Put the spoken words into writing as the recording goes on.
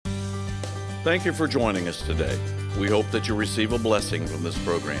Thank you for joining us today. We hope that you receive a blessing from this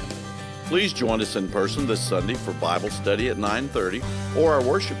program. Please join us in person this Sunday for Bible study at 9:30 or our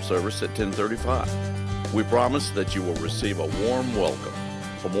worship service at 10:35. We promise that you will receive a warm welcome.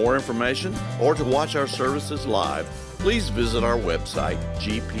 For more information or to watch our services live, please visit our website,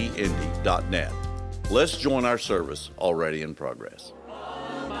 gpindy.net. Let's join our service already in progress.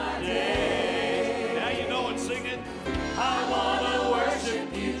 Now you know it, sing it. I want to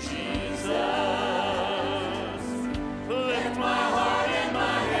worship you, Jesus. Lift my heart and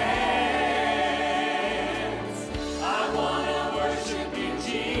my hands. I want to worship you,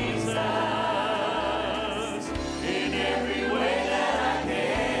 Jesus, in every way that I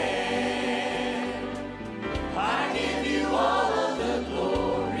can. I give you all of the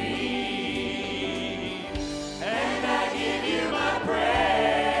glory, and I give you my praise.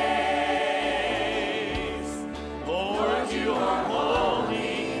 Lord, you are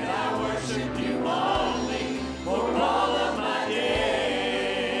holy, and I worship you only for all of my days.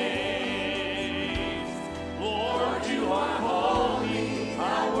 Lord, you are holy,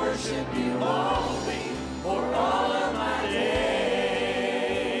 I worship you only for all of my days.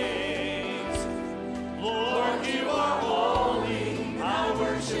 Lord, you are holy, I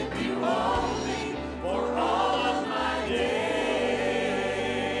worship you only for all of my days.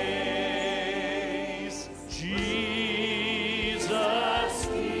 Jesus,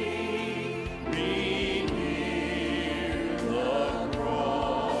 keep me near the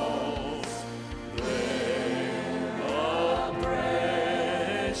cross, there a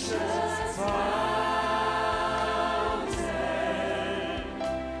precious fountain,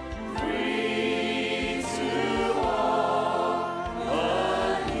 free to all, a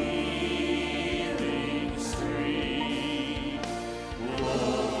healing stream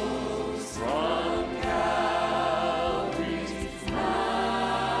flows from Calvary's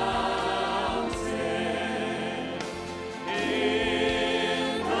mountain.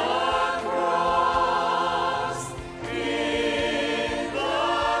 In the cross,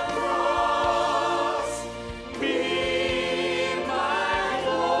 be my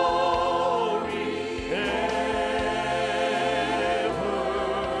glory ever,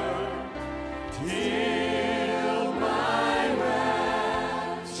 till my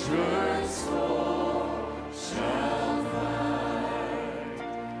raptured soul shall find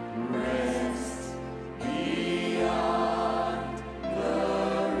rest beyond the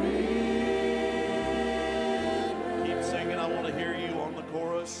river. Keep singing, I want to hear you on the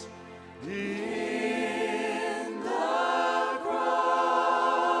chorus. In the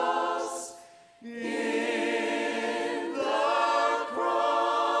cross,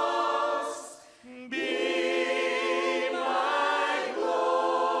 be my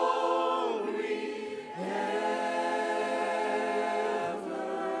glory ever,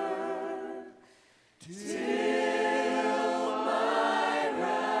 till my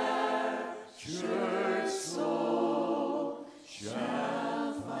raptured soul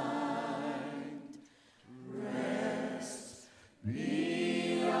shall find rest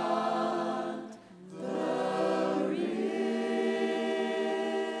beyond the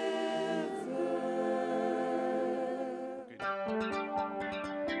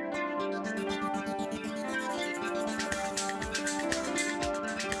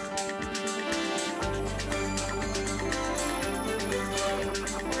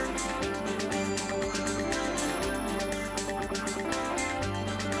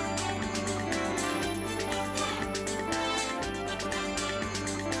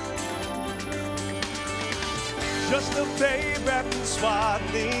Just a babe wrapped in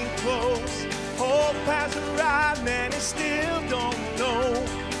swaddling clothes. Hope has arrived, man, he still don't know.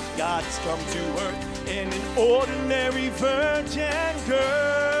 God has come to earth in an ordinary virgin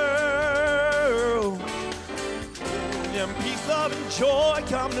girl. And peace, love, and joy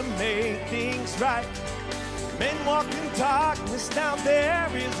come to make things right. Men walk in darkness, now there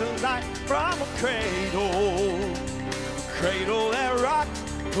is a light from a cradle that rocked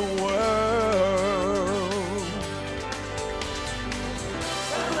the world.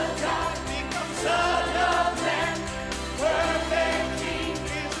 Son of God becomes Son of Man. Perfect King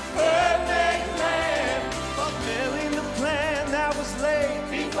is perfect Lamb. Fulfilling the plan that was laid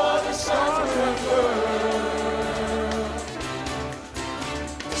Before the stars were birthed.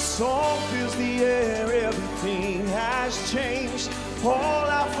 The song fills the air, everything has changed. All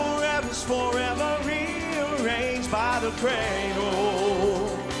our forevers forever rearranged by the cradle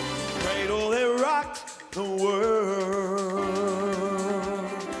that rocked the world.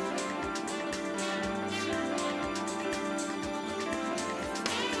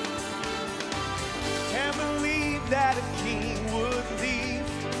 Can't believe that a king would leave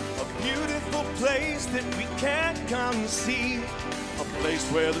a beautiful eternal place that we can't conceive. A place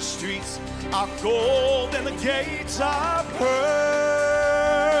where the streets are gold and the gates are pearl.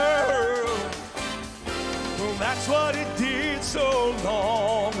 Well, that's what it did so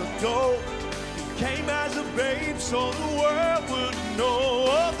long ago. It came as a babe so the world would know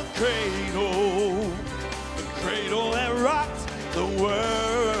of the cradle that rocked the world.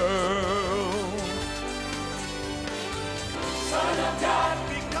 Son of God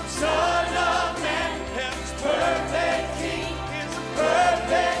becomes Son of Man, heaven's perfect King is a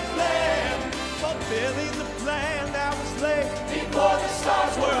perfect Lamb, fulfilling the plan that was laid before the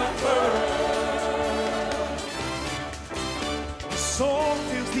stars were unfurled. The song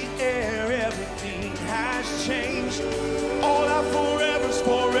fills the air, everything has changed. All our forevers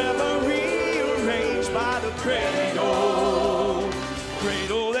forever rearranged by the cradle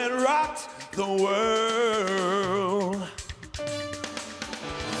that rocked the world.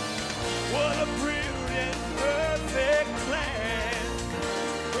 What a brilliant, perfect plan,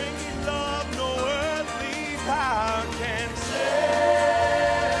 bringing love no earthly power can save.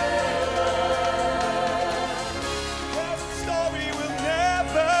 Heaven's story will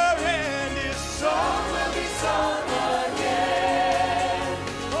never end, His song will be sung again,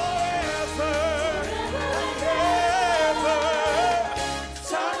 forever and ever.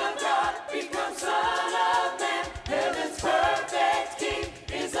 Son of God becomes Son of Man. Heaven's perfect King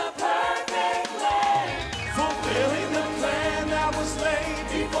is a perfect Lamb, Fulfilling the plan that was laid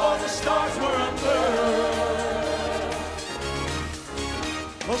before the stars were unfurled.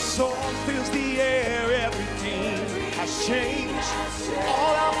 A song fills the air, everything has changed.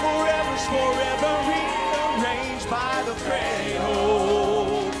 All our forevers forever rearranged by the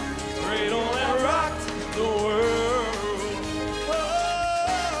cradle that rocked the world.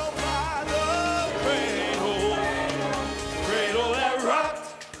 Oh, by the cradle that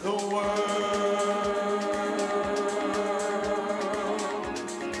rocked the world.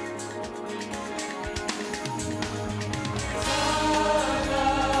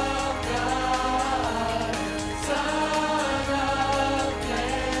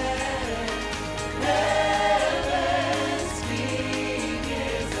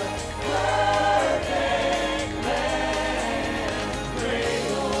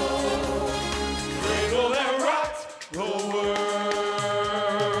 Cradle that rocked the world.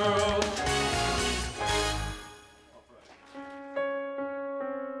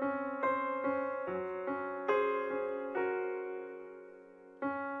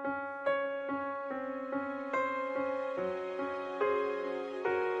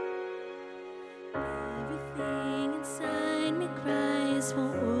 Everything inside me cries for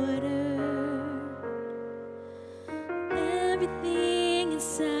order. Everything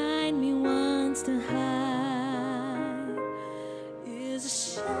inside me wants to hide. Is a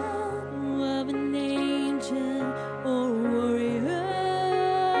shadow of an angel or a warrior.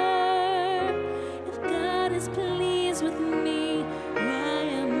 If God is pleased with me, why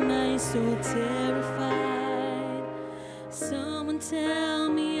am I so terrified? Someone tell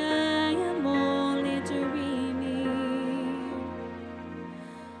me I am only dreaming.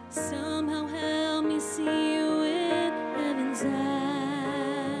 Somehow help me see with heaven's eyes.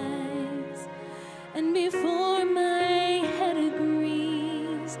 And before my head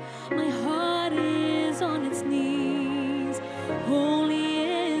agrees, my heart is on its knees. Holy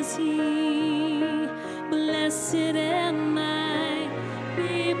is He, blessed am I,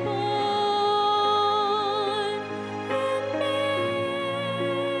 be born in me,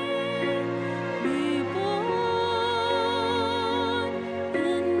 be born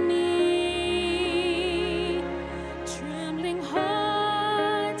in me. Trembling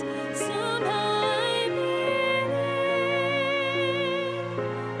heart, somehow I believe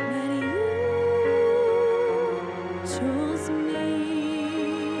that You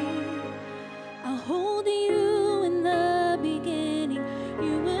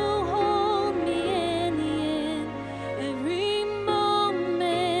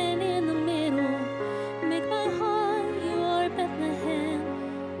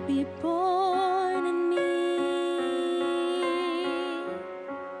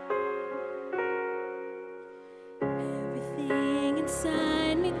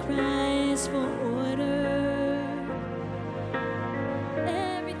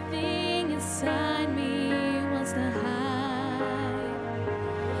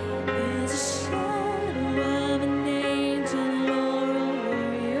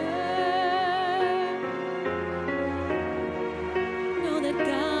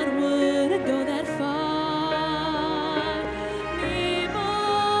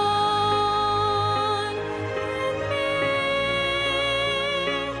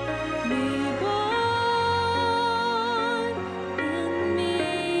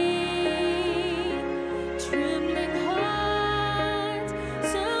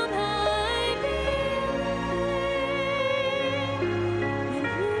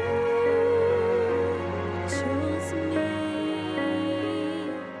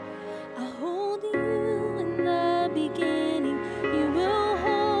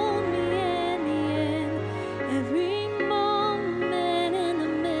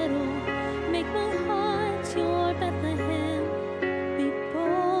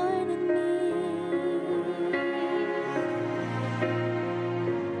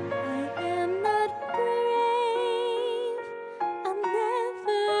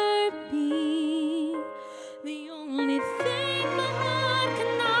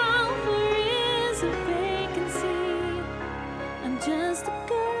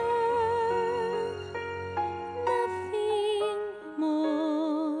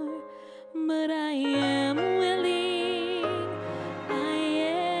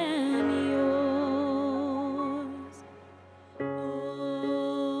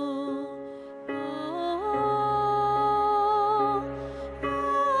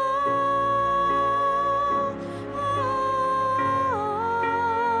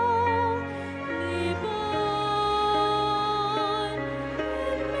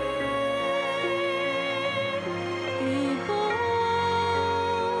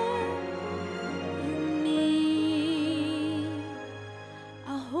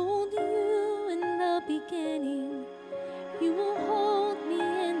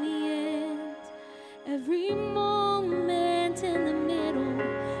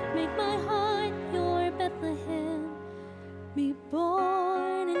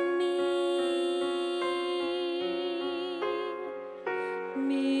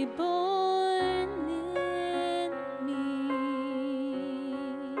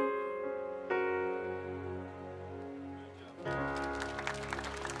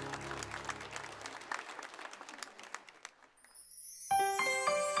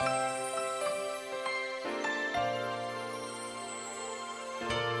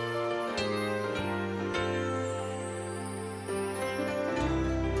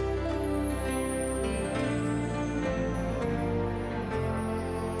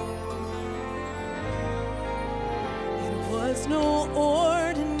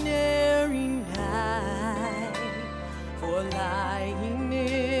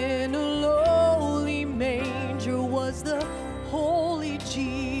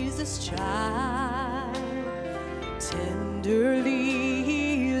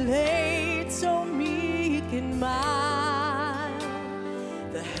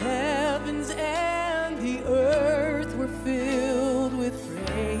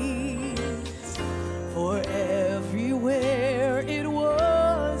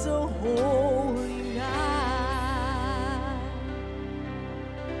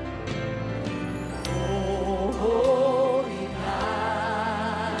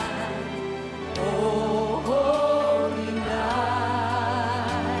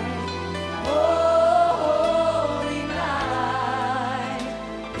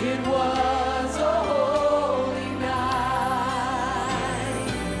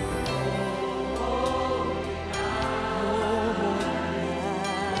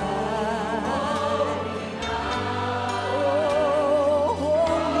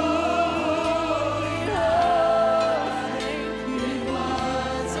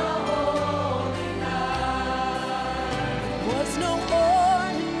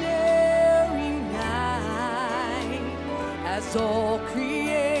as all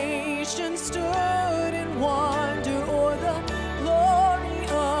creation stood in wonder o'er the glory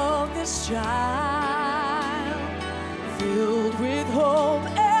of this child, filled with hope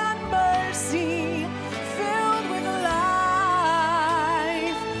and mercy, filled with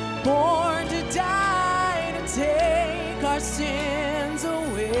life, born to die to take our sins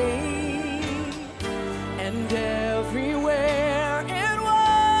away. And everywhere it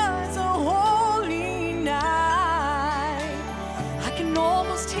was a holy night. I can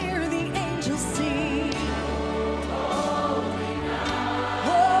almost hear the angels sing. Holy night. Oh,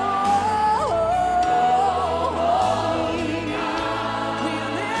 holy night. We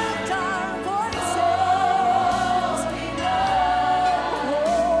lift our voices. Holy night.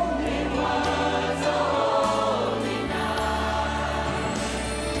 Holy it was a holy night.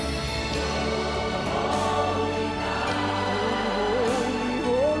 Holy night. Holy,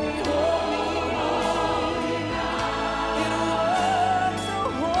 holy, holy night. It was a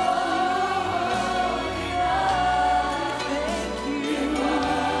holy night. Thank you. It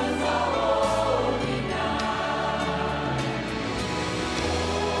was a holy night.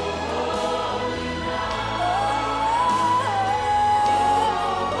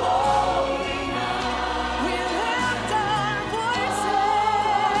 Holy night. We lift our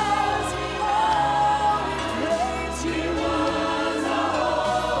voices. Oh, we praise you. It was a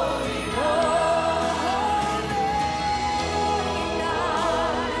holy night.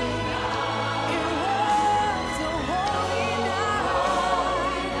 It was a holy night.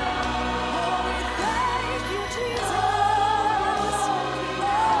 Oh, we thank you, Jesus. Oh,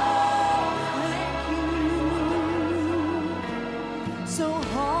 thank you. So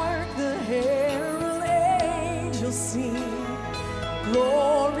hark the herald angels sing,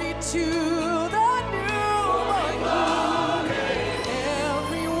 glory to the newborn King.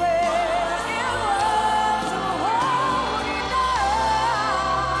 Everywhere it was a holy night.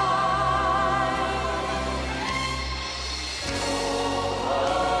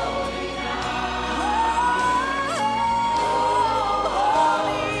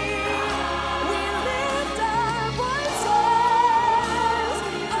 We lift our voices.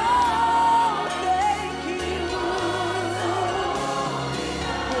 Oh, thank you.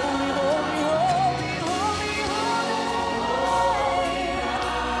 Holy, holy, holy, holy, holy.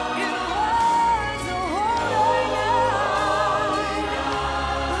 It was a holy night.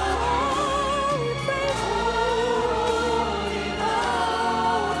 Oh, we praise you.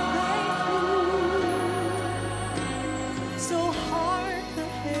 Oh, thank you. So hark the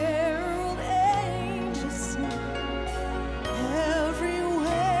herald angels sing.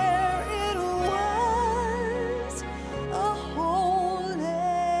 Everywhere it was a holy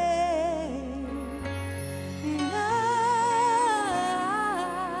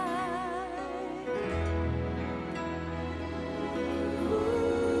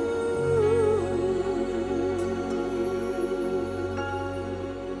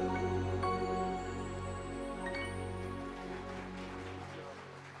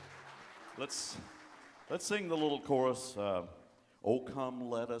Let's sing the little chorus, "Oh come,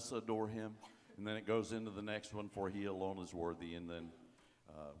 let us adore him," and then it goes into the next one, "For he alone is worthy," and then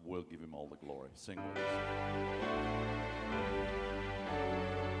we'll give him all the glory. Sing with us.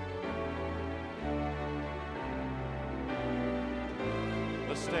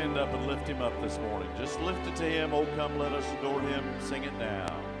 Let's stand up and lift him up this morning. Just lift it to him. Oh come, let us adore him. Sing it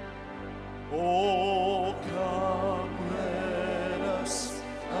now. Oh come, let us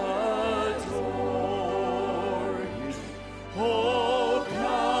adore him. Oh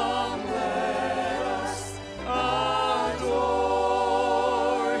come, let us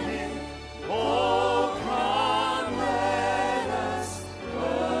adore him. Oh come, let us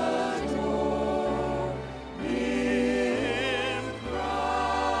adore him,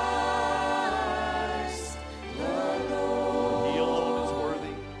 Christ the Lord. He alone is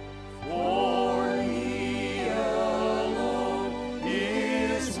worthy. For he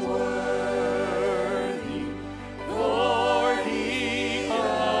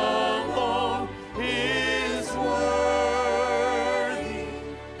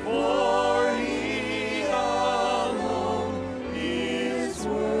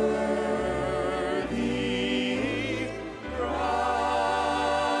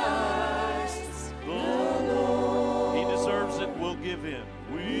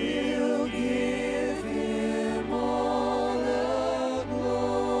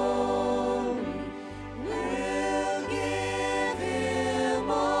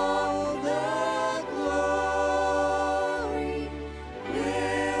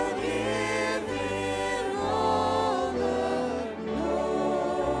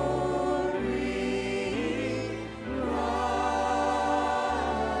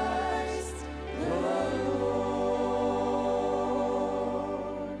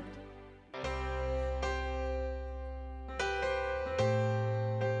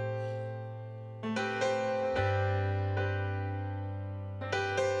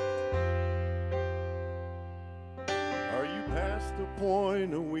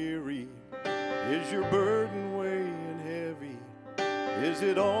Is your burden weighing heavy? Is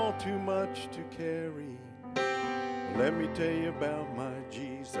it all too much to carry? Let me tell you about my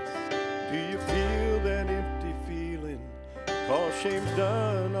Jesus. Do you feel that empty feeling? 'Cause shame's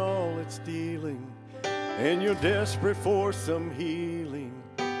done all it's stealing, and you're desperate for some healing.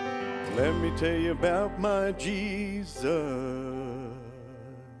 Let me tell you about my Jesus.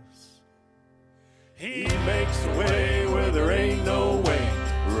 He makes a way where there ain't no way,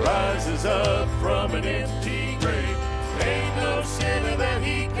 rises up from an empty grave. Ain't no sinner that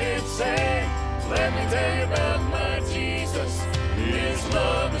he can't save. Let me tell you about my Jesus. His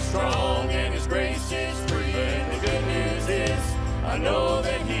love is strong and his grace is free. And the good news is, I know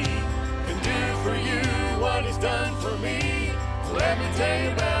that he can do for you what he's done for me. Let me tell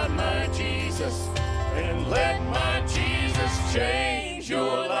you about my Jesus, and let my Jesus change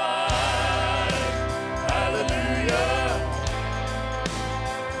your life. Hallelujah,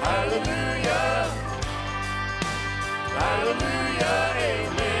 hallelujah, hallelujah,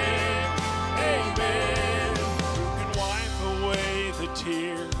 amen, amen. Who can wipe away the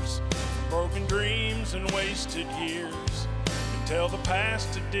tears, broken dreams and wasted years, and tell the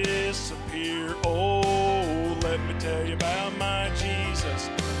past to disappear? Oh, let me tell you about my Jesus,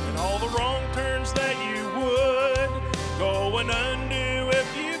 and all the wrong turns that you would go and undo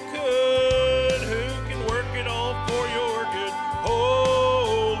if you could. Who can work it all for your good?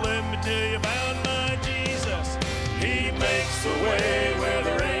 Oh, let me tell you about my Jesus. He makes a way where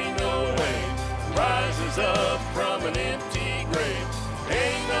there ain't no way, rises up from an empty grave.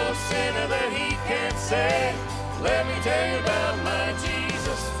 Ain't no sinner that he can't save. Let me tell you about my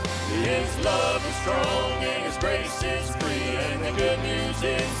Jesus. His love is strong and his grace is free. And the good news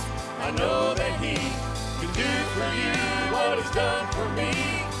is, I know that he can do for you what he's done for me.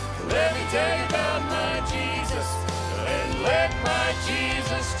 Let me tell you about my Jesus, and let my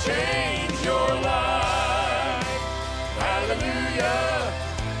Jesus change your life. Hallelujah,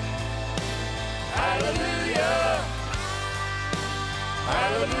 hallelujah,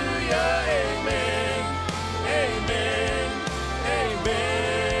 hallelujah, amen, amen,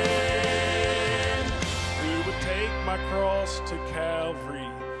 amen. Who would take my cross to Calvary,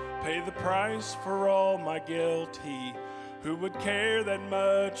 pay the price for all my guilt? He who would care that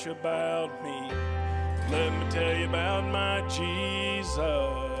much about me. Let me tell you about my Jesus.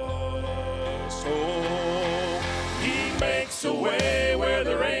 Oh, he makes a way where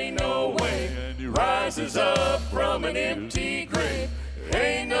there ain't no way, and he rises up from an empty grave.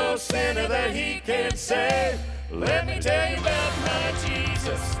 Ain't no sinner that he can't save. Let me tell you about my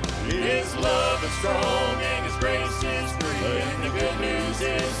Jesus. His love is strong and his grace is free. And the good news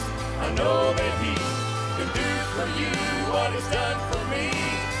is, I know that he can do for you what he's done for me.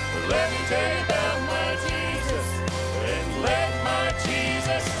 Let me tell you about my Jesus, and let my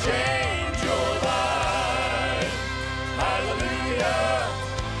Jesus change your life. Hallelujah,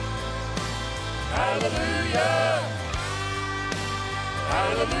 hallelujah,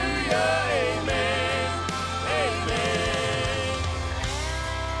 hallelujah, amen, amen.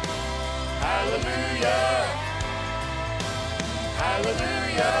 Hallelujah,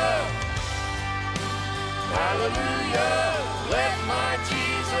 hallelujah, hallelujah. Let my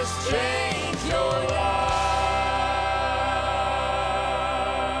Jesus change your life.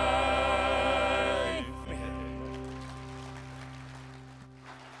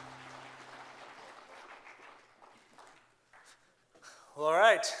 Well, all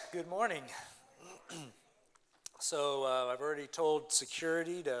right, good morning. So I've already told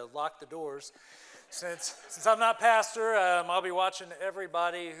security to lock the doors. Since I'm not pastor, I'll be watching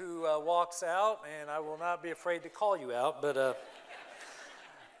everybody who walks out, and I will not be afraid to call you out. But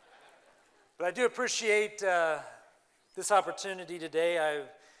I do appreciate this opportunity today. I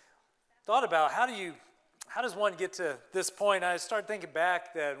thought about how does one get to this point? I started thinking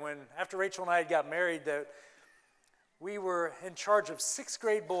back that after Rachel and I got married, that we were in charge of 6th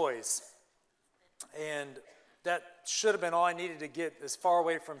grade boys, and that should have been all I needed to get as far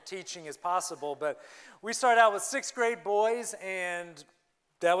away from teaching as possible. But we started out with 6th grade boys, and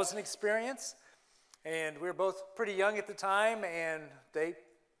that was an experience. And we were both pretty young at the time, and they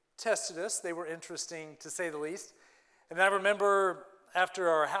tested us. They were interesting, to say the least. And I remember after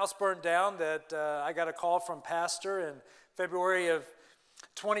our house burned down that I got a call from Pastor in February of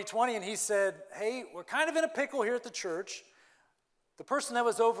 2020, and he said, hey, we're kind of in a pickle here at the church. The person that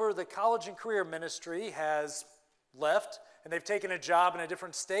was over the college and career ministry has left, and they've taken a job in a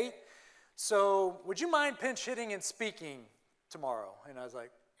different state. So would you mind pinch hitting and speaking tomorrow? And I was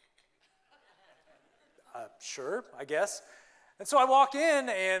like, sure, I guess. And so I walk in,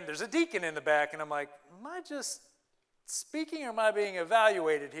 and there's a deacon in the back, and I'm like, am I just speaking or am I being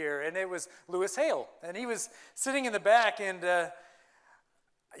evaluated here? And it was Lewis Hale. And he was sitting in the back, and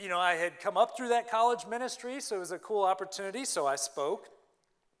I had come up through that college ministry, so it was a cool opportunity, so I spoke.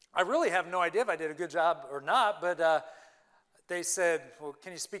 I really have no idea if I did a good job or not, but they said, well,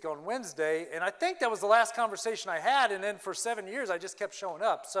 can you speak on Wednesday? And I think that was the last conversation I had, and then for 7 years, I just kept showing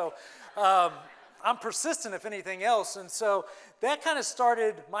up. So I'm persistent, if anything else, and so that kind of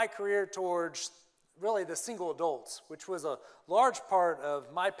started my career towards really the single adults, which was a large part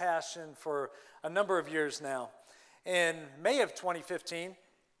of my passion for a number of years now. In May of 2015,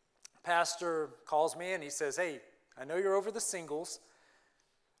 pastor calls me and he says, hey, I know you're over the singles,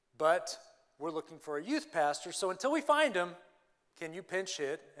 but we're looking for a youth pastor, so until we find him, can you pinch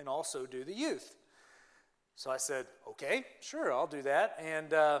hit and also do the youth? So I said, okay, sure, I'll do that.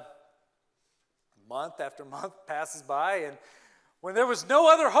 And month after month passes by, and when there was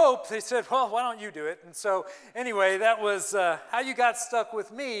no other hope, they said, well, why don't you do it? And so anyway, that was how you got stuck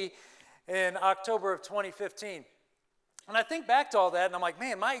with me in October of 2015. And I think back to all that, and I'm like,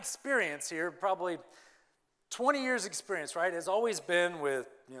 man, my experience here, probably 20 years experience, right, has always been with,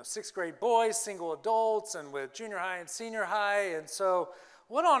 sixth grade boys, single adults, and with junior high and senior high. And so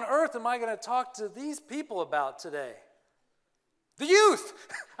what on earth am I going to talk to these people about today? The youth.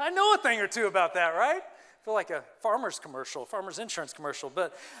 I know a thing or two about that, right? I feel like a farmer's insurance commercial.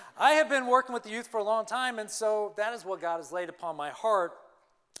 But I have been working with the youth for a long time, and so that is what God has laid upon my heart.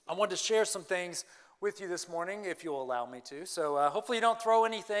 I wanted to share some things with you this morning, if you'll allow me to. So hopefully you don't throw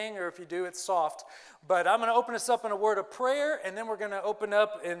anything, or if you do, it's soft. But I'm going to open us up in a word of prayer, and then we're going to open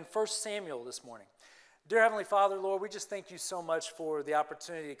up in 1 Samuel this morning. Dear Heavenly Father, Lord, we just thank you so much for the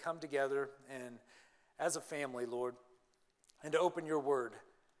opportunity to come together and as a family, Lord, and to open your word.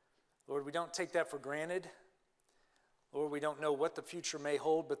 Lord, we don't take that for granted. Lord, we don't know what the future may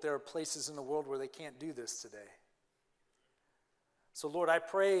hold, but there are places in the world where they can't do this today. So, Lord, I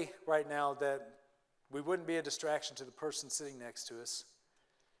pray right now that we wouldn't be a distraction to the person sitting next to us.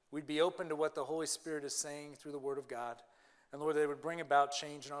 We'd be open to what the Holy Spirit is saying through the Word of God. And, Lord, that it would bring about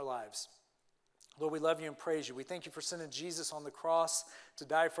change in our lives. Lord, we love you and praise you. We thank you for sending Jesus on the cross to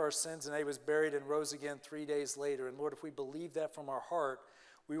die for our sins, and he was buried and rose again 3 days later. And, Lord, if we believe that from our heart,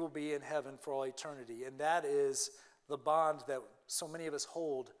 we will be in heaven for all eternity. And that is the bond that so many of us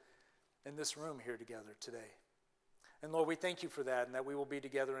hold in this room here together today. And, Lord, we thank you for that, and that we will be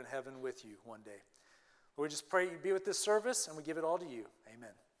together in heaven with you one day. Lord, we just pray you be with this service, and we give it all to you. Amen.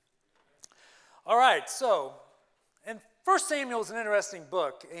 All right, so, and 1 Samuel is an interesting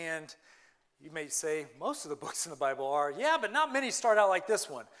book, and you may say most of the books in the Bible are, yeah, but not many start out like this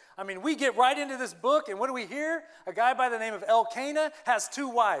one. I mean, we get right into this book, and what do we hear? A guy by the name of Elkanah has 2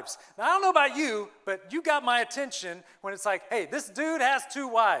 wives. Now, I don't know about you, but you got my attention when it's like, hey, this dude has 2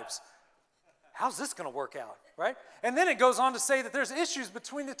 wives. How's this going to work out, right? And then it goes on to say that there's issues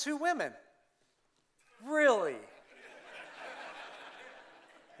between the 2 women. Really?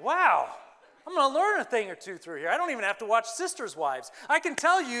 Wow. I'm going to learn a thing or two through here. I don't even have to watch Sisters' Wives. I can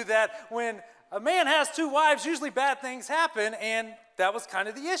tell you that when a man has 2 wives, usually bad things happen, and that was kind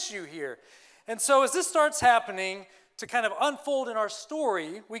of the issue here. And so as this starts happening to kind of unfold in our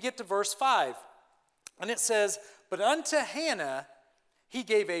story, we get to verse 5. And it says, "But unto Hannah he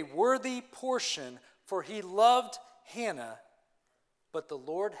gave a worthy portion, for he loved Hannah, but the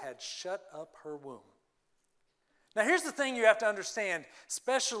Lord had shut up her womb." Now here's the thing you have to understand,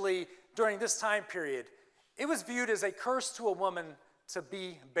 especially during this time period. It was viewed as a curse to a woman to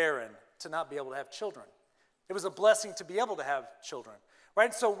be barren, to not be able to have children. It was a blessing to be able to have children,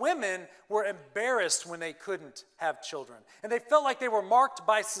 right? So women were embarrassed when they couldn't have children, and they felt like they were marked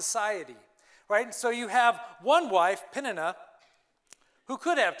by society, right? And so you have one wife, Peninnah, who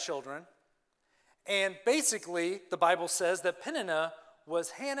could have children, and basically the Bible says that Peninnah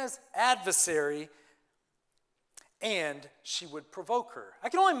was Hannah's adversary, and she would provoke her. I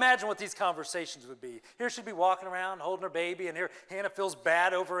can only imagine what these conversations would be. Here she'd be walking around holding her baby, and here Hannah feels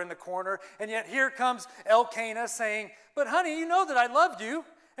bad over in the corner, and yet here comes Elkanah saying, "But honey, you know that I loved you."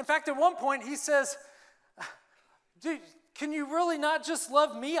 In fact, at one point he says, "Can you really not just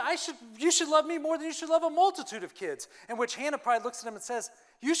love me? You should love me more than you should love a multitude of kids." In which Hannah probably looks at him and says,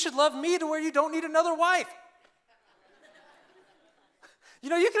 "You should love me to where you don't need another wife."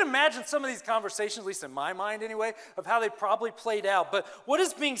 You can imagine some of these conversations, at least in my mind anyway, of how they probably played out. But what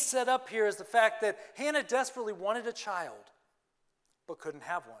is being set up here is the fact that Hannah desperately wanted a child, but couldn't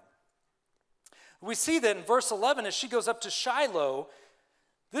have one. We see that in verse 11, as she goes up to Shiloh,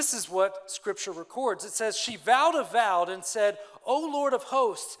 this is what Scripture records. It says, "She vowed a vow and said, O Lord of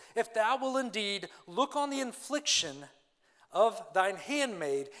hosts, if thou wilt indeed look on the affliction of thine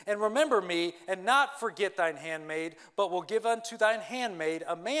handmaid, and remember me, and not forget thine handmaid, but will give unto thine handmaid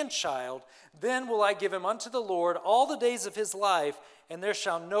a man-child. Then will I give him unto the Lord all the days of his life, and there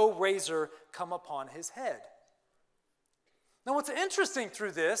shall no razor come upon his head. Now what's interesting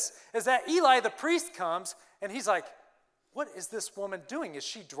through this is that Eli the priest comes, and he's like, what is this woman doing? Is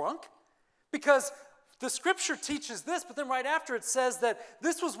she drunk? Because the scripture teaches this, but then right after it says that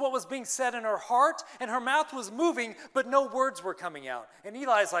this was what was being said in her heart, and her mouth was moving, but no words were coming out. And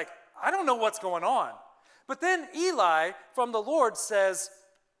Eli's like, I don't know what's going on. But then Eli from the Lord says,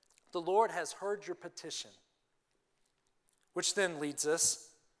 the Lord has heard your petition. Which then leads us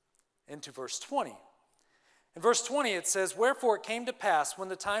into verse 20. In verse 20 it says, wherefore it came to pass when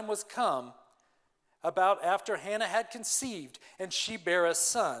the time was come, about after Hannah had conceived, and she bare a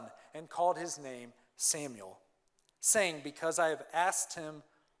son, and called his name Samuel, saying, because I have asked him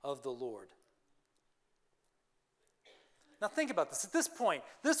of the Lord. Now think about this. At this point,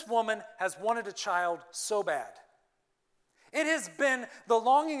 this woman has wanted a child so bad. It has been the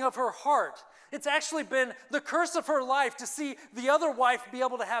longing of her heart. It's actually been the curse of her life to see the other wife be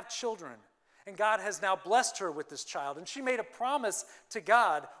able to have children. And God has now blessed her with this child. And she made a promise to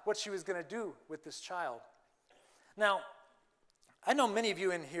God what she was going to do with this child. Now, I know many of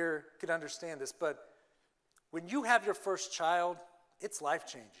you in here could understand this, but when you have your first child, it's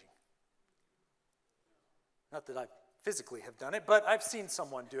life-changing. Not that I physically have done it, but I've seen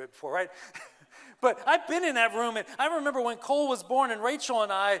someone do it before, right? But I've been in that room, and I remember when Cole was born, and Rachel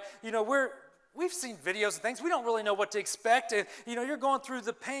and I, we've seen videos and things. We don't really know what to expect. And, you're going through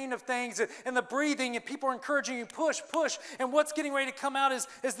the pain of things and the breathing, and people are encouraging you, push. And what's getting ready to come out is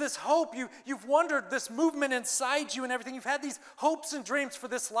this hope. You've wondered this movement inside you and everything. You've had these hopes and dreams for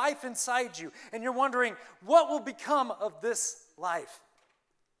this life inside you. And you're wondering, what will become of this life?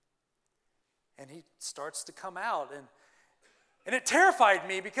 And he starts to come out, and it terrified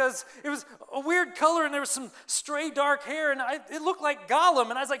me because it was a weird color and there was some stray dark hair, and it looked like Gollum,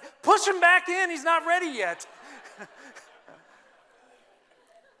 and I was like, push him back in, he's not ready yet.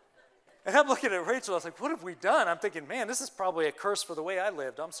 And I'm looking at Rachel, I was like, what have we done? I'm thinking, man, this is probably a curse for the way I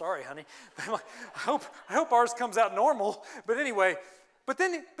lived. I'm sorry, honey. But I hope ours comes out normal. But anyway, but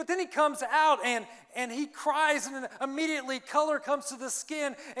then he comes out and he cries, and immediately color comes to the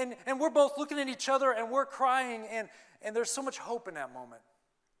skin, and we're both looking at each other and we're crying, and there's so much hope in that moment.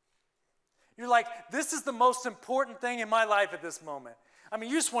 You're like, this is the most important thing in my life at this moment. I mean,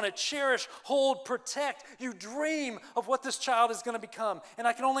 you just want to cherish, hold, protect. You dream of what this child is going to become. And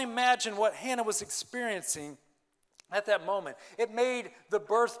I can only imagine what Hannah was experiencing at that moment. It made the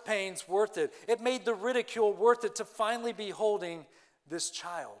birth pains worth it. It made the ridicule worth it to finally be holding this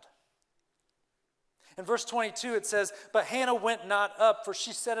child. In verse 22 it says, but Hannah went not up, for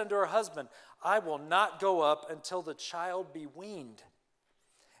she said unto her husband, I will not go up until the child be weaned.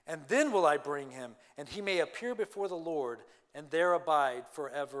 And then will I bring him, and he may appear before the Lord, and there abide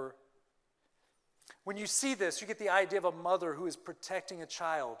forever. When you see this, you get the idea of a mother who is protecting a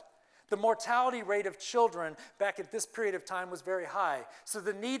child. The mortality rate of children back at this period of time was very high. So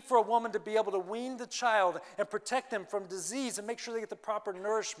the need for a woman to be able to wean the child and protect them from disease and make sure they get the proper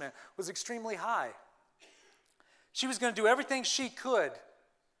nourishment was extremely high. She was going to do everything she could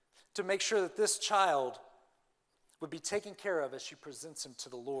to make sure that this child would be taken care of as she presents him to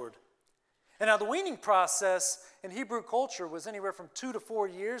the Lord. And now the weaning process in Hebrew culture was anywhere from 2 to 4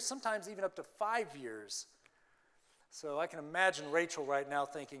 years, sometimes even up to 5 years. So I can imagine Rachel right now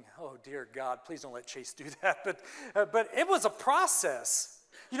thinking, oh, dear God, please don't let Chase do that. But it was a process.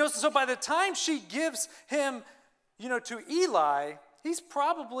 So by the time she gives him, to Eli, he's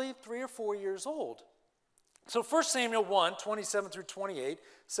probably 3 or 4 years old. So 1 Samuel 1, 27 through 28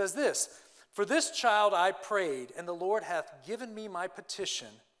 says this, for this child I prayed, and the Lord hath given me my petition,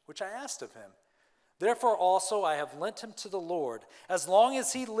 which I asked of him. Therefore also I have lent him to the Lord. As long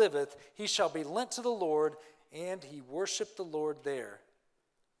as he liveth, he shall be lent to the Lord, and he worshiped the Lord there.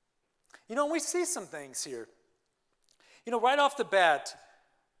 We see some things here. Right off the bat,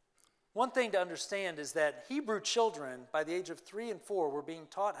 one thing to understand is that Hebrew children, by the age of 3 and 4, were being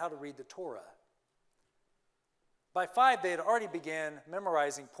taught how to read the Torah. By 5, they had already began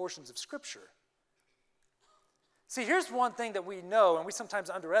memorizing portions of Scripture. See, here's one thing that we know, and we sometimes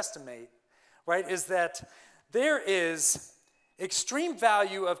underestimate, right, is that there is extreme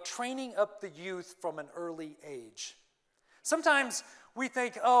value of training up the youth from an early age. Sometimes we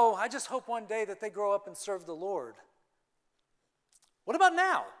think, oh, I just hope one day that they grow up and serve the Lord. What about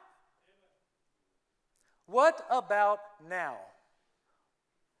now? What about now?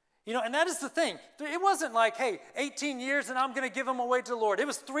 And that is the thing. It wasn't like, hey, 18 years and I'm going to give him away to the Lord. It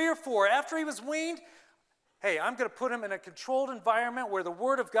was 3 or 4. After he was weaned, hey, I'm going to put him in a controlled environment where the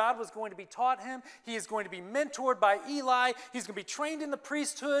Word of God was going to be taught him. He is going to be mentored by Eli. He's going to be trained in the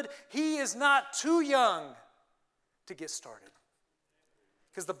priesthood. He is not too young to get started.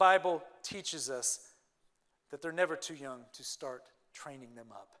 Because the Bible teaches us that they're never too young to start training them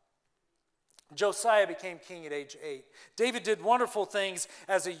up. Josiah became king at age 8. David did wonderful things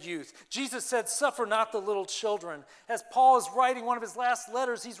as a youth. Jesus said, suffer not the little children. As Paul is writing one of his last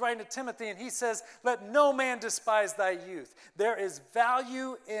letters, he's writing to Timothy, and he says, let no man despise thy youth. There is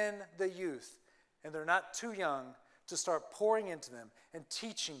value in the youth, and they're not too young to start pouring into them and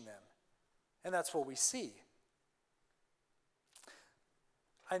teaching them. And that's what we see.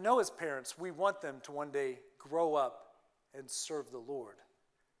 I know as parents, we want them to one day grow up and serve the Lord.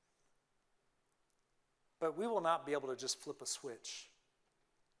 But we will not be able to just flip a switch.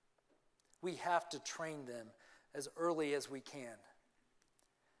 We have to train them as early as we can.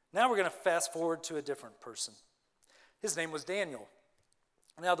 Now we're going to fast forward to a different person. His name was Daniel.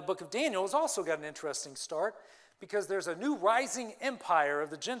 Now the book of Daniel has also got an interesting start because there's a new rising empire of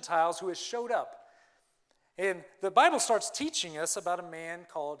the Gentiles who has showed up. And the Bible starts teaching us about a man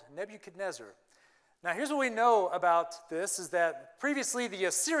called Nebuchadnezzar. Now here's what we know about this is that previously the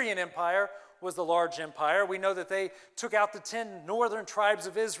Assyrian Empire was the large empire. We know that they took out the 10 northern tribes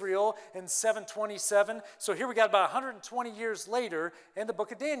of Israel in 727. So here we got about 120 years later, and the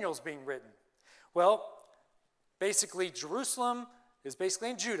book of Daniel is being written. Well, basically Jerusalem is basically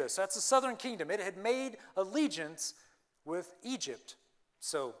in Judah. So that's the southern kingdom. It had made allegiance with Egypt.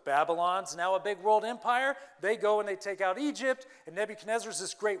 So Babylon's now a big world empire. They go and they take out Egypt, and Nebuchadnezzar's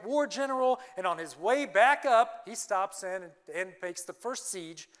this great war general, and on his way back up, he stops in and makes the first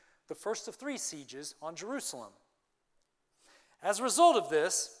siege, the first of 3 sieges on Jerusalem. As a result of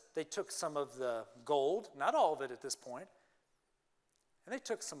this, they took some of the gold, not all of it at this point, and they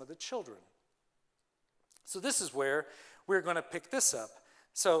took some of the children. So this is where we're going to pick this up.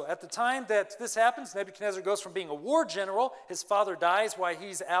 So at the time that this happens, Nebuchadnezzar goes from being a war general. His father dies while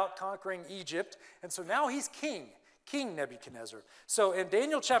he's out conquering Egypt, and so now he's king, King Nebuchadnezzar. So in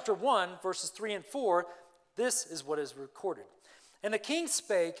Daniel chapter 1, verses 3 and 4, this is what is recorded. And the king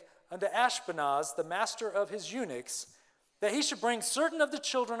spake unto Ashpenaz, the master of his eunuchs, that he should bring certain of the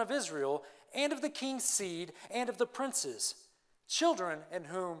children of Israel, and of the king's seed, and of the princes, children in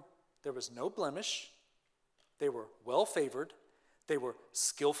whom there was no blemish, they were well favored, they were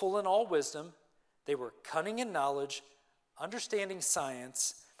skillful in all wisdom, they were cunning in knowledge, understanding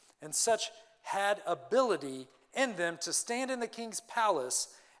science, and such had ability in them to stand in the king's palace,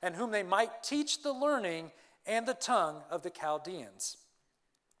 and whom they might teach the learning and the tongue of the Chaldeans.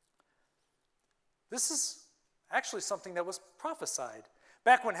 This is actually something that was prophesied.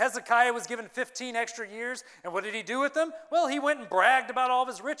 Back when Hezekiah was given 15 extra years, and what did he do with them? Well, he went and bragged about all of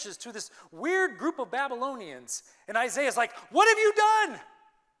his riches to this weird group of Babylonians. And Isaiah's like, what have you done?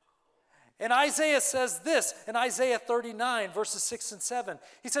 And Isaiah says this in Isaiah 39, verses 6 and 7.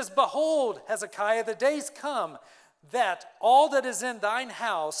 He says, behold, Hezekiah, the days come that all that is in thine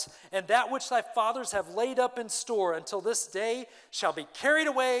house and that which thy fathers have laid up in store until this day shall be carried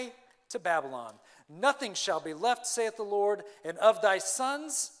away to Babylon. Nothing shall be left, saith the Lord, and of thy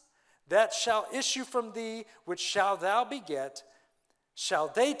sons that shall issue from thee, which shalt thou beget, shall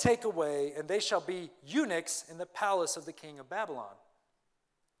they take away, and they shall be eunuchs in the palace of the king of Babylon.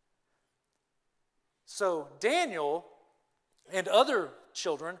 So Daniel and other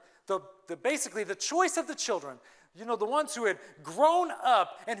children, basically the choice of the children, you know, the ones who had grown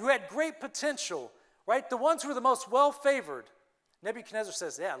up and who had great potential, right? The ones who were the most well-favored. Nebuchadnezzar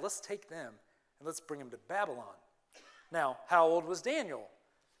says, yeah, let's take them. And let's bring him to Babylon. Now, how old was Daniel?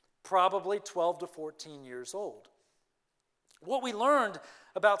 Probably 12 to 14 years old. What we learned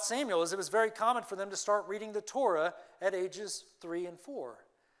about Samuel is it was very common for them to start reading the Torah at ages 3 and 4.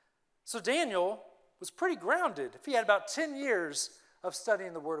 So Daniel was pretty grounded. If he had about 10 years of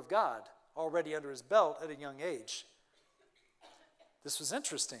studying the Word of God already under his belt at a young age. This was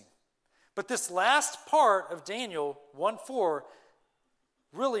interesting. But this last part of Daniel 1:4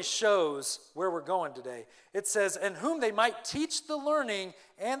 really shows where we're going today. It says, and whom they might teach the learning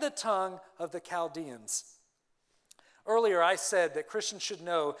and the tongue of the Chaldeans. Earlier I said that Christians should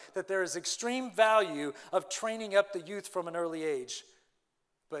know that there is extreme value of training up the youth from an early age.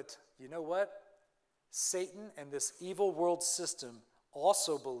 But you know what? Satan and this evil world system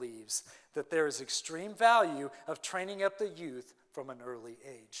also believes that there is extreme value of training up the youth from an early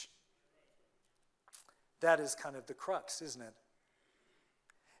age. That is kind of the crux, isn't it?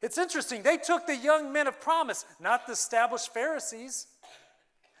 It's interesting. They took the young men of promise, not the established Pharisees,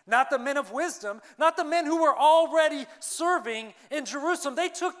 not the men of wisdom, not the men who were already serving in Jerusalem. They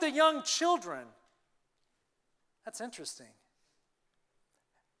took the young children. That's interesting.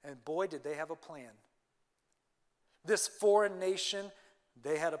 And boy, did they have a plan. This foreign nation,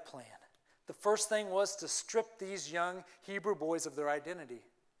 they had a plan. The first thing was to strip these young Hebrew boys of their identity.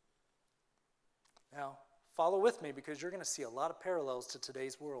 Now, follow with me because you're going to see a lot of parallels to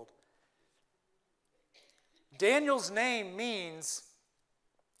today's world. Daniel's name means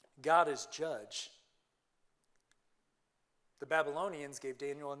God is judge. The Babylonians gave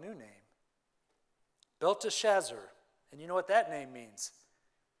Daniel a new name, Belteshazzar. And you know what that name means?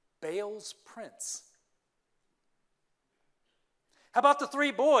 Baal's prince. How about the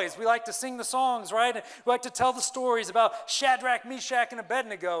three boys? We like to sing the songs, right? And we like to tell the stories about Shadrach, Meshach, and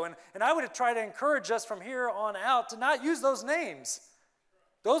Abednego. And I would try to encourage us from here on out to not use those names.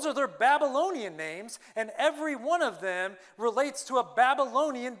 Those are their Babylonian names, and every one of them relates to a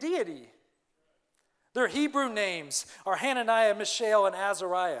Babylonian deity. Their Hebrew names are Hananiah, Mishael, and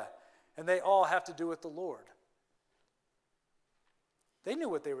Azariah, and they all have to do with the Lord. They knew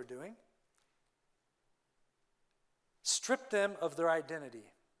what they were doing. Stripped them of their identity.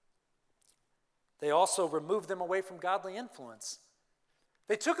 They also removed them away from godly influence.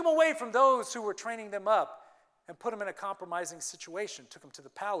 They took them away from those who were training them up and put them in a compromising situation, took them to the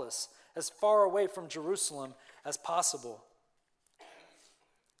palace as far away from Jerusalem as possible.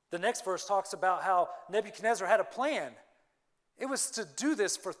 The next verse talks about how Nebuchadnezzar had a plan. It was to do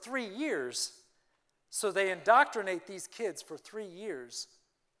this for 3 years. So they indoctrinate these kids for 3 years,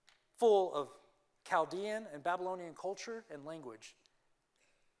 full of Chaldean and Babylonian culture and language.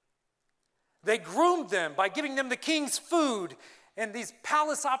 They groomed them by giving them the king's food and these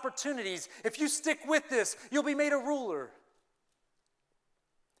palace opportunities. If you stick with this, you'll be made a ruler.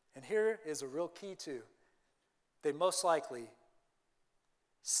 And here is a real key too. They most likely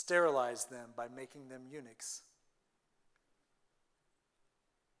sterilized them by making them eunuchs.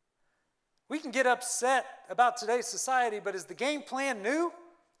 We can get upset about today's society, but is the game plan new?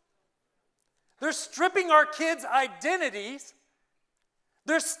 They're stripping our kids' identities.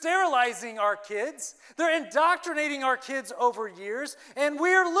 They're sterilizing our kids. They're indoctrinating our kids over years, and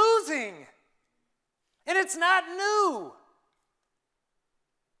we're losing. And it's not new.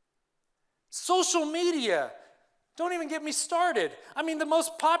 Social media. Don't even get me started. I mean, the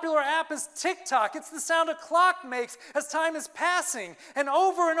most popular app is TikTok. It's the sound a clock makes as time is passing. And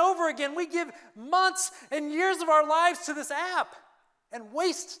over again, we give months and years of our lives to this app and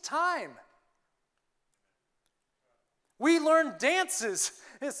waste time. We learn dances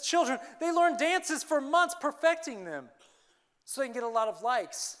as children. They learn dances for months, perfecting them so they can get a lot of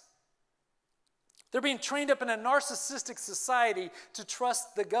likes. They're being trained up in a narcissistic society to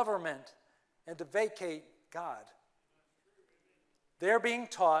trust the government and to vacate God. They're being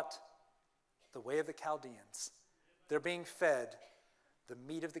taught the way of the Chaldeans. They're being fed the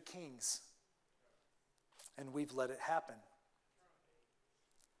meat of the kings. And we've let it happen.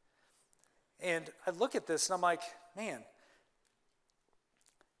 And I look at this and I'm like, man,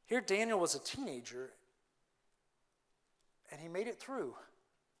 here Daniel was a teenager and he made it through.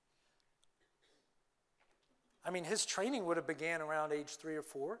 I mean, his training would have began around age 3 or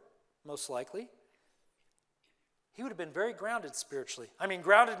 4, most likely. He would have been very grounded spiritually. I mean,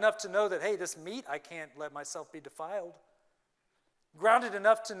 grounded enough to know that, hey, this meat, I can't let myself be defiled. Grounded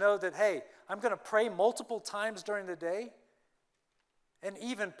enough to know that, hey, I'm going to pray multiple times during the day and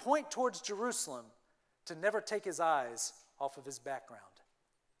even point towards Jerusalem to never take his eyes off of his background.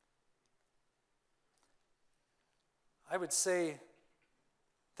 I would say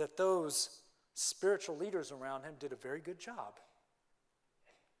that those spiritual leaders around him did a very good job.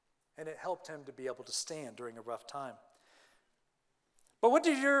 And it helped him to be able to stand during a rough time. But what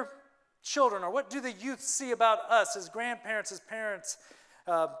do your children, or what do the youth see about us as grandparents, as parents,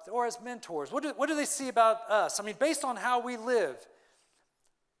 or as mentors? What do they see about us? I mean, based on how we live,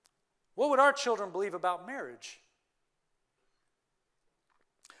 what would our children believe about marriage?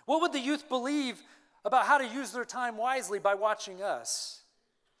 What would the youth believe about how to use their time wisely by watching us?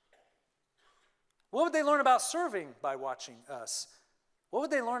 What would they learn about serving by watching us? What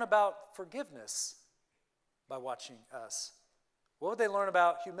would they learn about forgiveness by watching us? What would they learn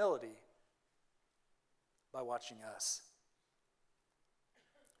about humility by watching us?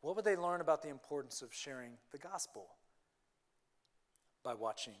 What would they learn about the importance of sharing the gospel by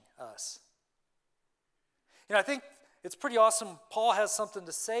watching us? You know, I think it's pretty awesome. Paul has something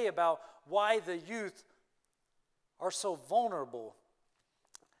to say about why the youth are so vulnerable,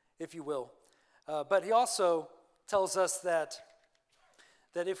 if you will. But he also tells us that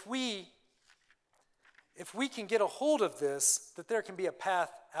if we can get a hold of this, that there can be a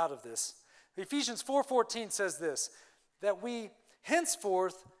path out of this. Ephesians 4:14 says this, that we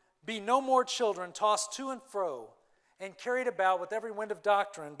henceforth be no more children tossed to and fro and carried about with every wind of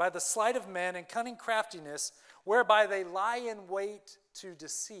doctrine by the sleight of men and cunning craftiness, whereby they lie in wait to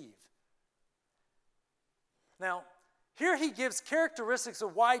deceive. Now, here he gives characteristics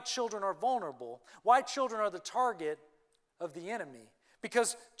of why children are vulnerable, why children are the target of the enemy.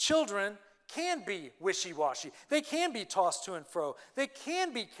 Because children can be wishy-washy. They can be tossed to and fro. They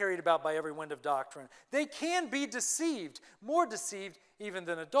can be carried about by every wind of doctrine. They can be deceived, more deceived even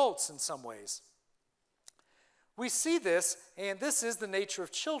than adults in some ways. We see this, and this is the nature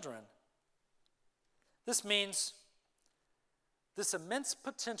of children. This means this immense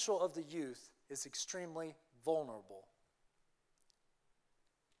potential of the youth is extremely vulnerable.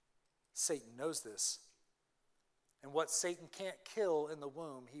 Satan knows this. And what Satan can't kill in the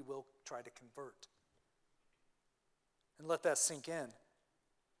womb, he will try to convert. And let that sink in.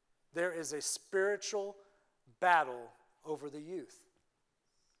 There is a spiritual battle over the youth.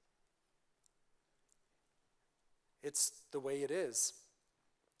 It's the way it is.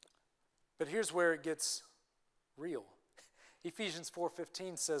 But here's where it gets real. Ephesians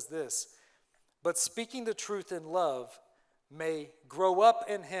 4:15 says this, "But speaking the truth in love may grow up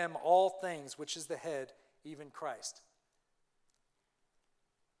in him all things, which is the head, even Christ."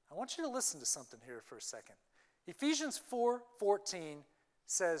 I want you to listen to something here for a second. Ephesians 4:14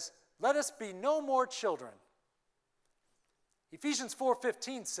 says, "Let us be no more children." Ephesians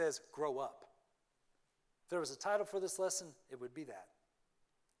 4:15 says, "Grow up." If there was a title for this lesson, it would be that.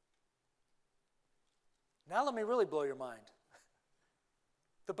 Now let me really blow your mind.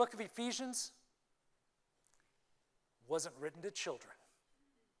 The book of Ephesians wasn't written to children.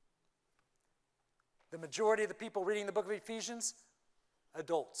 The majority of the people reading the book of Ephesians,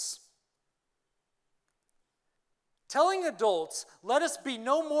 adults. Telling adults, let us be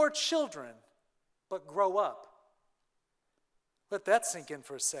no more children, but grow up. Let that sink in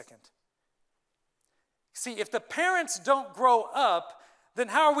for a second. See, if the parents don't grow up, then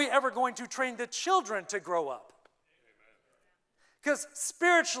how are we ever going to train the children to grow up? Because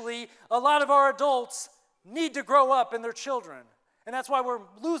spiritually, a lot of our adults need to grow up in their children. And that's why we're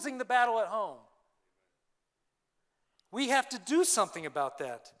losing the battle at home. We have to do something about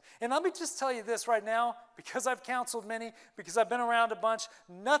that. And let me just tell you this right now, because I've counseled many, because I've been around a bunch,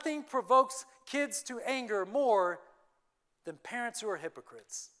 nothing provokes kids to anger more than parents who are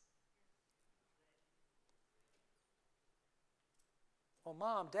hypocrites. Well,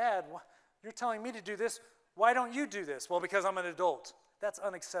 Mom, Dad, you're telling me to do this. Why don't you do this? Well, because I'm an adult. That's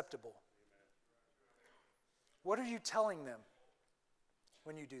unacceptable. What are you telling them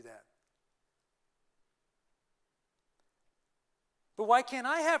when you do that? But why can't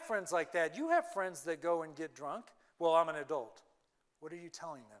I have friends like that? You have friends that go and get drunk. Well, I'm an adult. What are you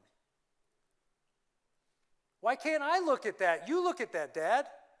telling them? Why can't I look at that? You look at that, Dad.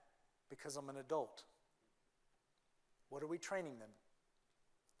 Because I'm an adult. What are we training them?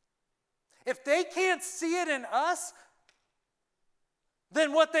 If they can't see it in us,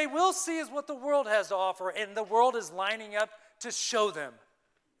 then what they will see is what the world has to offer, and the world is lining up to show them,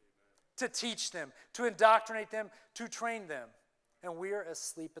 to teach them, to indoctrinate them, to train them. And we are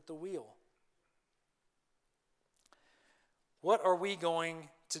asleep at the wheel. What are we going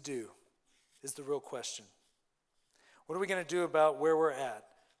to do is the real question. What are we going to do about where we're at?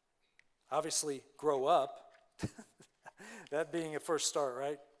 Obviously, grow up. That being a first start,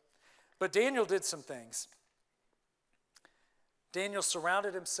 right? But Daniel did some things. Daniel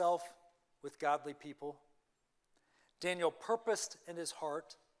surrounded himself with godly people. Daniel purposed in his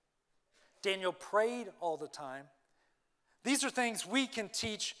heart. Daniel prayed all the time. These are things we can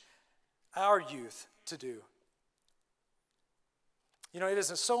teach our youth to do. You know, it is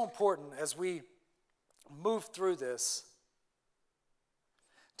so important as we move through this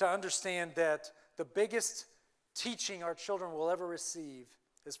to understand that the biggest teaching our children will ever receive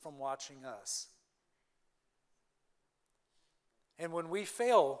is from watching us. And when we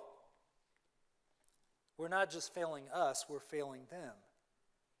fail, we're not just failing us, we're failing them.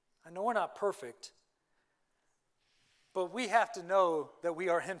 I know we're not perfect, but we have to know that we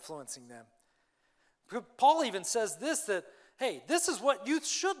are influencing them. Paul even says this, that, hey, this is what youth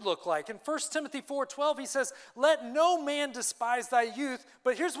should look like. In 1 Timothy 4:12, he says, let no man despise thy youth,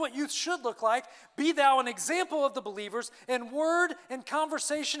 but here's what youth should look like. Be thou an example of the believers in word and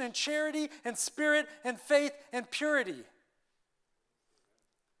conversation and charity and spirit and faith and purity.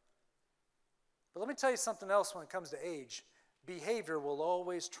 But let me tell you something else when it comes to age. Behavior will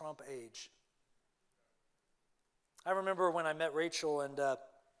always trump age. I remember when I met Rachel, and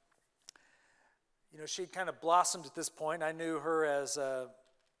she'd kind of blossomed at this point. I knew her as a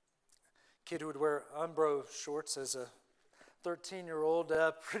kid who would wear Umbro shorts as a 13-year-old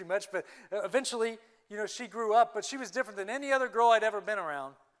pretty much, but eventually, she grew up, but she was different than any other girl I'd ever been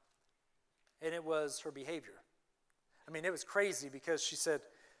around, and it was her behavior. I mean, it was crazy because she said,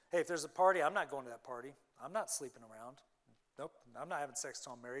 hey, if there's a party, I'm not going to that party. I'm not sleeping around. Nope, I'm not having sex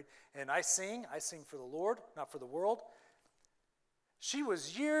till I'm married. And I sing for the Lord, not for the world. She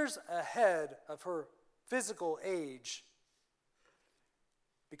was years ahead of her physical age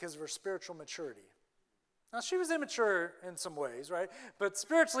because of her spiritual maturity. Now, she was immature in some ways, right? But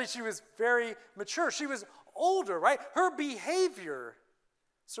spiritually, she was very mature. She was older, right? Her behavior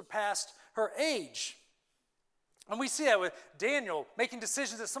surpassed her age. And we see that with Daniel making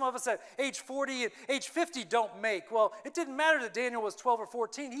decisions that some of us at age 40 and age 50 don't make. Well, it didn't matter that Daniel was 12 or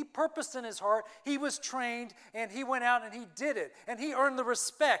 14. He purposed in his heart, he was trained, and he went out and he did it. And he earned the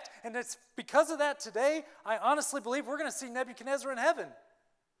respect. And it's because of that today, I honestly believe we're going to see Nebuchadnezzar in heaven.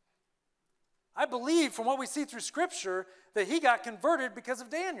 I believe from what we see through Scripture that he got converted because of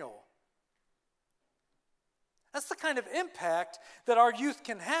Daniel. That's the kind of impact that our youth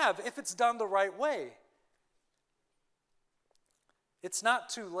can have if it's done the right way. It's not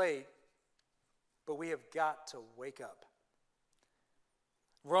too late, but we have got to wake up.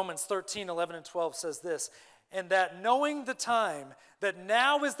 Romans 13, 11, and 12 says this, and that knowing the time, that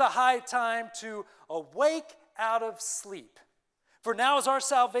now is the high time to awake out of sleep. For now is our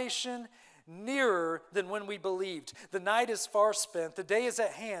salvation nearer than when we believed. The night is far spent, the day is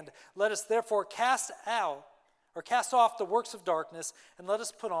at hand. Let us therefore cast off the works of darkness, and let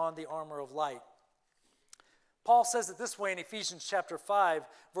us put on the armor of light. Paul says it this way in Ephesians chapter 5,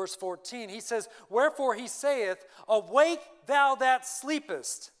 verse 14. He says, wherefore he saith, awake thou that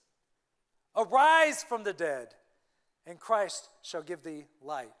sleepest, arise from the dead, and Christ shall give thee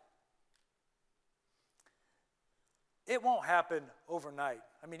light. It won't happen overnight.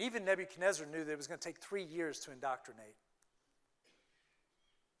 I mean, even Nebuchadnezzar knew that it was going to take 3 years to indoctrinate.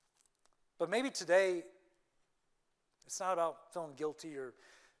 But maybe today, it's not about feeling guilty or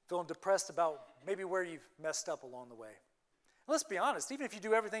feeling depressed about maybe where you've messed up along the way. And let's be honest, even if you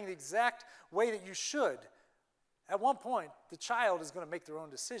do everything the exact way that you should, at one point, the child is going to make their own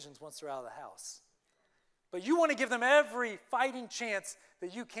decisions once they're out of the house. But you want to give them every fighting chance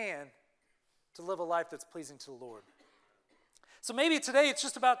that you can to live a life that's pleasing to the Lord. So maybe today it's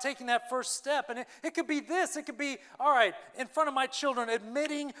just about taking that first step. And it could be this. It could be, all right, in front of my children,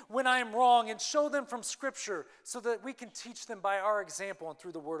 admitting when I am wrong and show them from Scripture so that we can teach them by our example and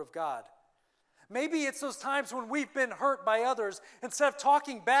through the Word of God. Maybe it's those times when we've been hurt by others. Instead of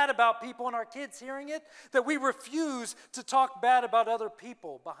talking bad about people and our kids hearing it, that we refuse to talk bad about other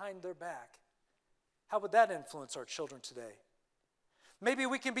people behind their back. How would that influence our children today? Maybe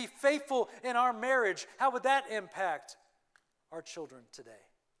we can be faithful in our marriage. How would that impact our children today?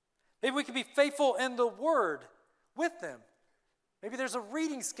 Maybe we can be faithful in the Word with them. Maybe there's a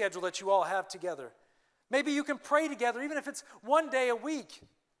reading schedule that you all have together. Maybe you can pray together, even if it's one day a week.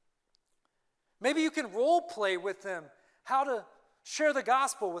 Maybe you can role play with them how to share the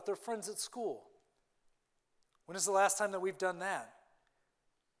gospel with their friends at school. When is the last time that we've done that?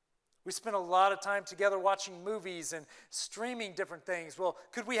 We spend a lot of time together watching movies and streaming different things. Well,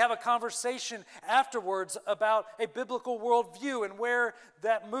 could we have a conversation afterwards about a biblical worldview and where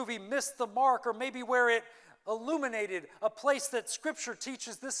that movie missed the mark, or maybe where it illuminated a place that Scripture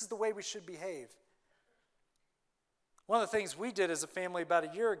teaches this is the way we should behave? One of the things we did as a family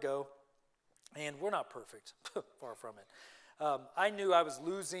about a year ago, and we're not perfect, far from it. I knew I was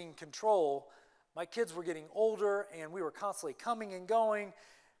losing control. My kids were getting older, and we were constantly coming and going.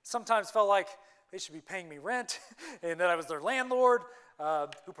 Sometimes felt like they should be paying me rent, and that I was their landlord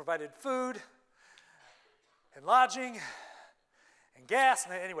who provided food and lodging and gas.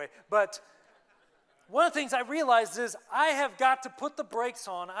 Anyway, but one of the things I realized is I have got to put the brakes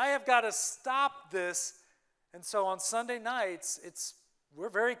on. I have got to stop this. And so on Sunday nights, we're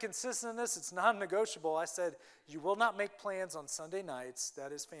very consistent in this. It's non-negotiable. I said, you will not make plans on Sunday nights.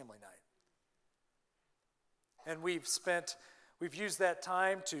 That is family night. And we've used that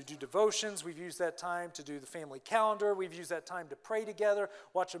time to do devotions. We've used that time to do the family calendar. We've used that time to pray together,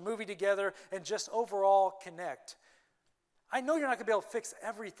 watch a movie together, and just overall connect. I know you're not going to be able to fix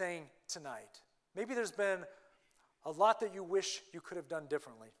everything tonight. Maybe there's been a lot that you wish you could have done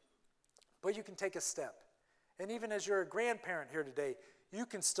differently. But you can take a step. And even as you're a grandparent here today, you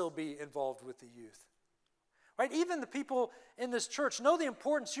can still be involved with the youth. Right? Even the people in this church know the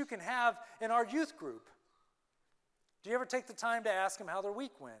importance you can have in our youth group. Do you ever take the time to ask them how their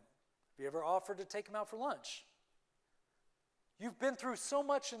week went? Have you ever offered to take them out for lunch? You've been through so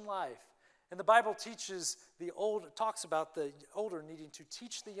much in life, and the Bible talks about the older needing to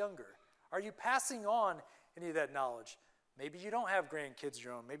teach the younger. Are you passing on any of that knowledge? Maybe you don't have grandkids of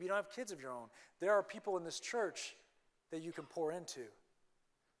your own. Maybe you don't have kids of your own. There are people in this church that you can pour into.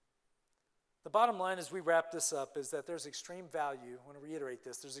 The bottom line as we wrap this up is that there's extreme value. I want to reiterate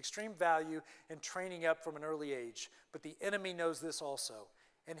this. There's extreme value in training up from an early age, but the enemy knows this also.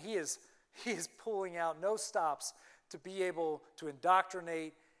 And he is pulling out no stops to be able to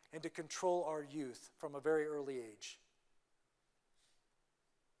indoctrinate and to control our youth from a very early age.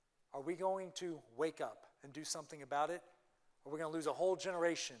 Are we going to wake up and do something about it? Or are we going to lose a whole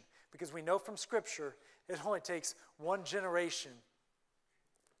generation? Because we know from Scripture it only takes one generation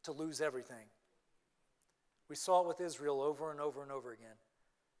to lose everything. We saw it with Israel over and over and over again.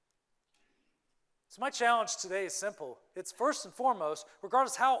 So my challenge today is simple. It's first and foremost,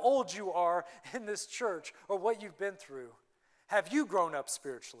 regardless how old you are in this church or what you've been through, have you grown up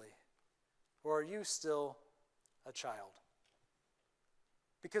spiritually? Or are you still a child?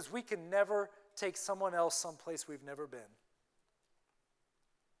 Because we can never take someone else someplace we've never been.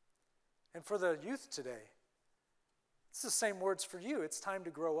 And for the youth today, it's the same words for you. It's time to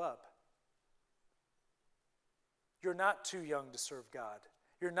grow up. You're not too young to serve God.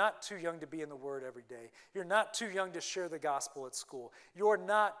 You're not too young to be in the Word every day. You're not too young to share the gospel at school. You're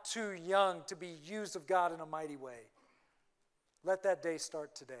not too young to be used of God in a mighty way. Let that day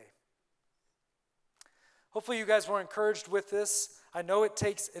start today. Hopefully you guys were encouraged with this. I know it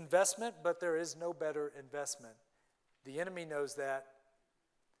takes investment, but there is no better investment. The enemy knows that.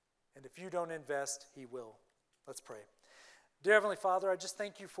 And if you don't invest, he will. Let's pray. Dear Heavenly Father, I just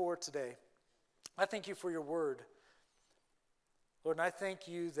thank you for today. I thank you for your word. Lord, and I thank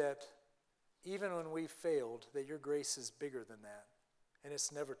you that even when we've failed, that your grace is bigger than that, and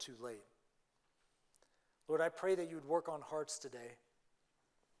it's never too late. Lord, I pray that you would work on hearts today,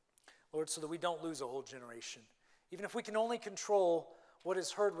 Lord, so that we don't lose a whole generation. Even if we can only control what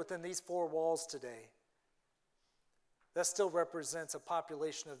is heard within these four walls today, that still represents a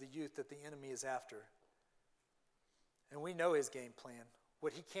population of the youth that the enemy is after. And we know his game plan.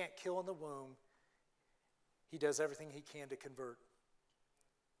 What he can't kill in the womb, he does everything he can to convert.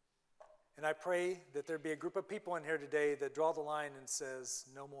 And I pray that there be a group of people in here today that draw the line and says,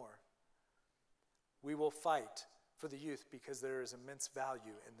 no more. We will fight for the youth because there is immense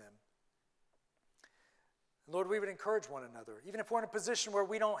value in them. Lord, we would encourage one another, even if we're in a position where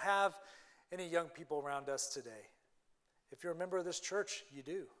we don't have any young people around us today. If you're a member of this church, you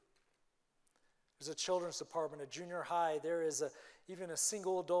do. There's a children's department, a junior high. There is even a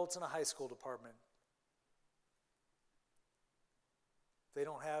single adults and a high school department. If they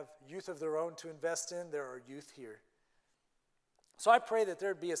don't have youth of their own to invest in, there are youth here. So I pray that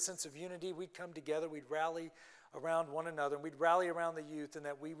there'd be a sense of unity. We'd come together, we'd rally around one another, and we'd rally around the youth, and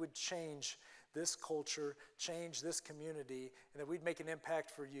that we would change this culture, change this community, and that we'd make an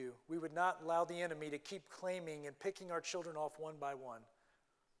impact for you. We would not allow the enemy to keep claiming and picking our children off one by one.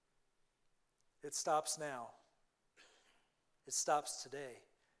 It stops now. It stops today.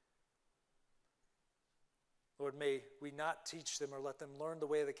 Lord, may we not teach them or let them learn the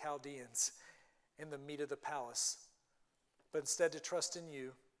way of the Chaldeans in the meat of the palace, but instead to trust in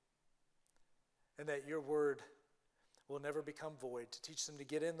you, and that your word will never become void, to teach them to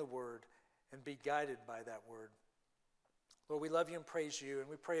get in the word and be guided by that word. Lord, we love you and praise you, and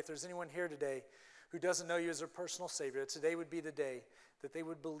we pray if there's anyone here today who doesn't know you as their personal Savior, that today would be the day that they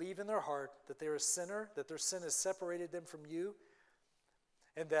would believe in their heart that they're a sinner, that their sin has separated them from you,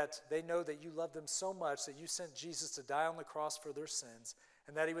 and that they know that you love them so much that you sent Jesus to die on the cross for their sins,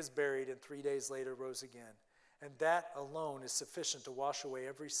 and that he was buried and 3 days later rose again. And that alone is sufficient to wash away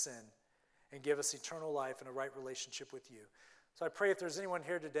every sin and give us eternal life and a right relationship with you. So I pray if there's anyone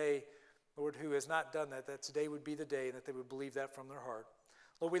here today, Lord, who has not done that, that today would be the day and that they would believe that from their heart.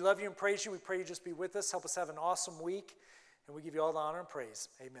 Lord, we love you and praise you. We pray you just be with us. Help us have an awesome week. And we give you all the honor and praise.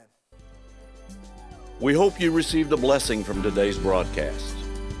 Amen. We hope you received a blessing from today's broadcast.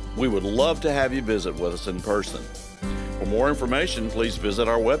 We would love to have you visit with us in person. For more information, please visit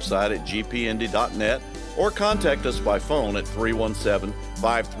our website at gpindy.net or contact us by phone at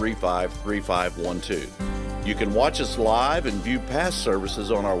 317-535-3512. You can watch us live and view past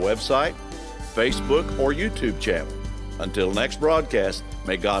services on our website, Facebook, or YouTube channel. Until next broadcast,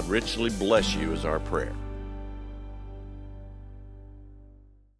 may God richly bless you is our prayer.